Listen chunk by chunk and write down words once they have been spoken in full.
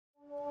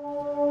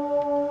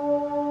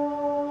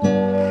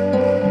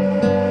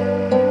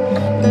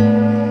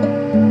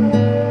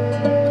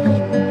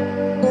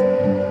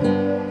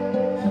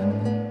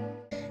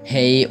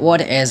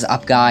What is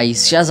up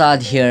guys,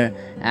 Shahzad here,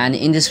 and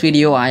in this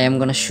video I am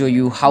gonna show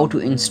you how to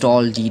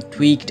install the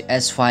tweaked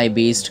S5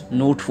 based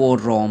Note 4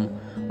 ROM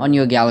on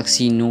your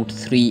Galaxy Note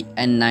 3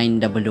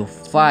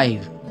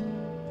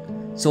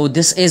 N9005. So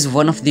this is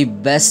one of the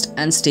best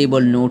and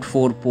stable Note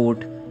 4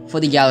 port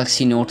for the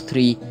Galaxy Note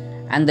 3,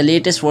 and the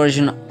latest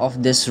version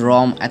of this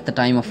ROM at the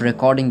time of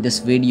recording this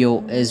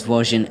video is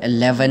version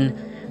 11,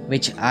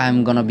 which I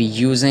am gonna be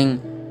using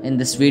in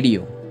this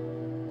video.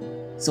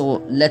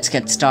 So let's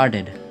get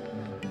started.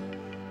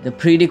 The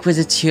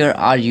prerequisites here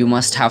are you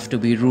must have to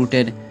be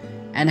rooted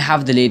and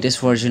have the latest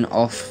version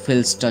of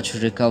Phil's Touch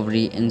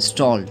Recovery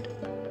installed.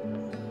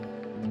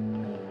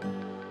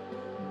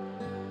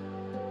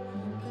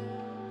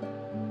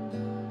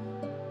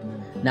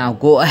 Now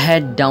go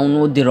ahead,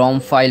 download the ROM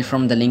file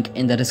from the link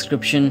in the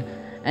description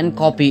and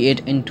copy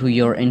it into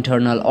your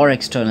internal or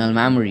external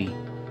memory.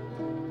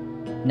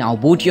 Now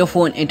boot your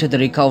phone into the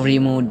recovery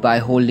mode by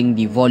holding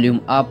the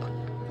volume up,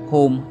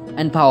 home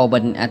and power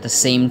button at the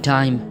same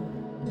time.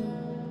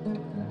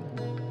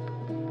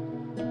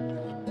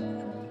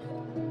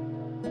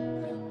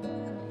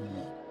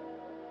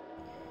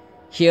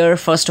 Here,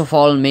 first of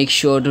all, make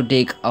sure to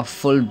take a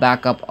full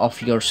backup of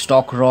your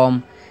stock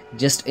ROM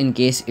just in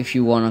case if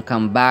you wanna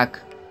come back.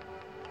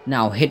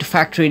 Now hit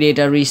factory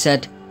data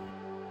reset.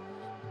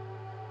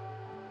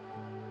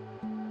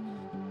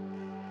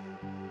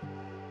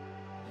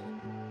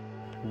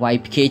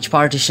 Wipe cache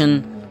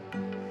partition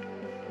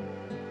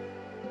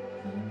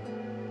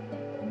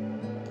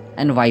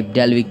and wipe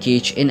Delve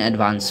cache in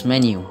advanced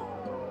menu.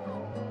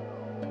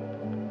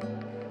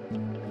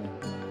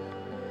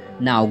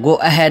 Now go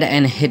ahead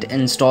and hit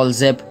install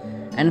zip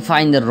and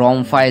find the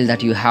ROM file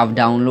that you have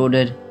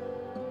downloaded.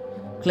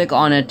 Click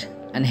on it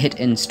and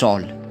hit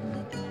install.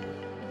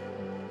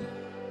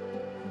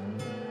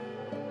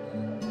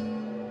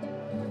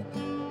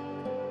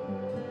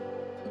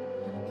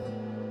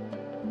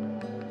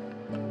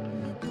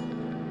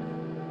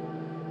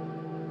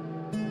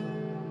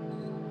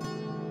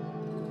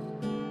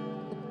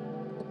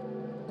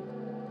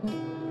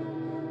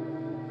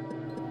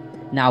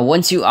 Now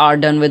once you are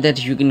done with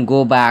it, you can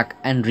go back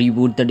and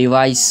reboot the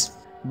device,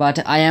 but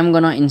I am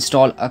gonna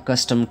install a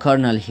custom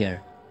kernel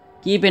here.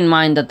 Keep in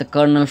mind that the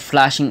kernel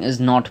flashing is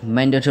not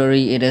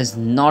mandatory, it is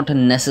not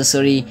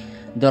necessary.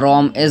 The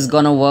ROM is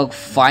gonna work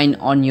fine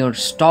on your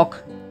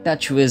stock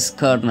TouchWiz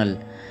kernel,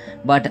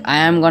 but I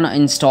am gonna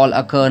install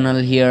a kernel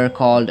here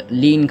called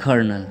Lean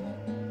kernel.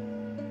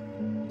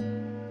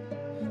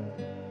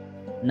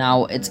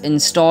 Now it's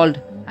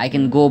installed, I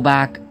can go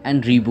back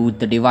and reboot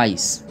the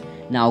device.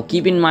 Now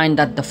keep in mind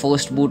that the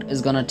first boot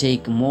is gonna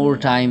take more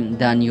time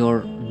than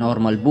your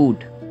normal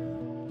boot.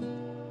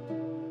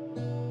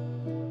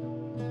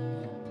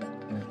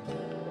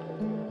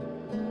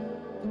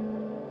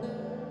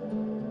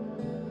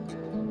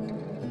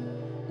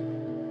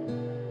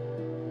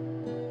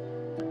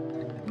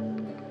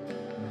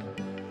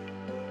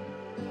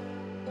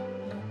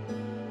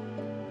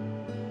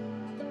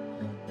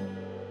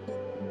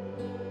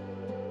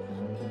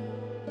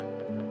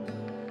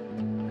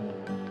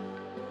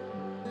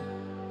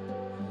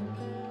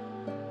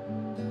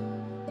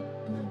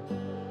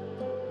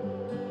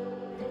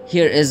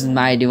 Here is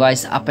my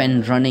device up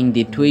and running,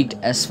 the tweaked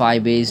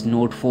S5 based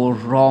Note 4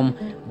 ROM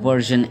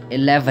version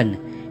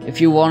 11. If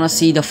you wanna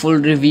see the full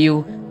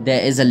review,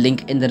 there is a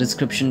link in the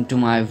description to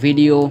my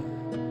video.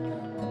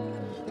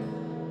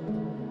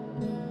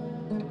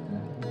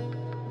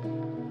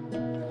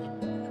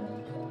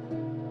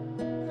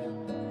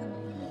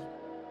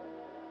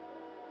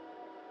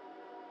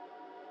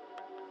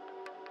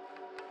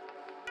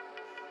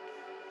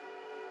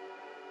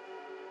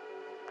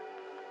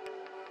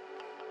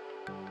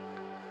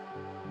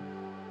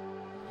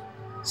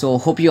 So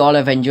hope you all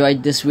have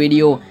enjoyed this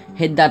video.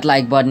 Hit that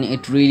like button,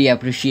 it really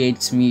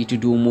appreciates me to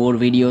do more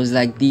videos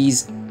like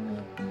these,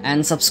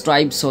 and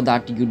subscribe so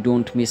that you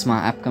don't miss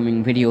my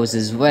upcoming videos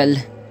as well,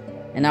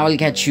 and I will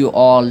catch you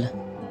all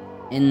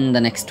in the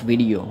next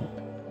video.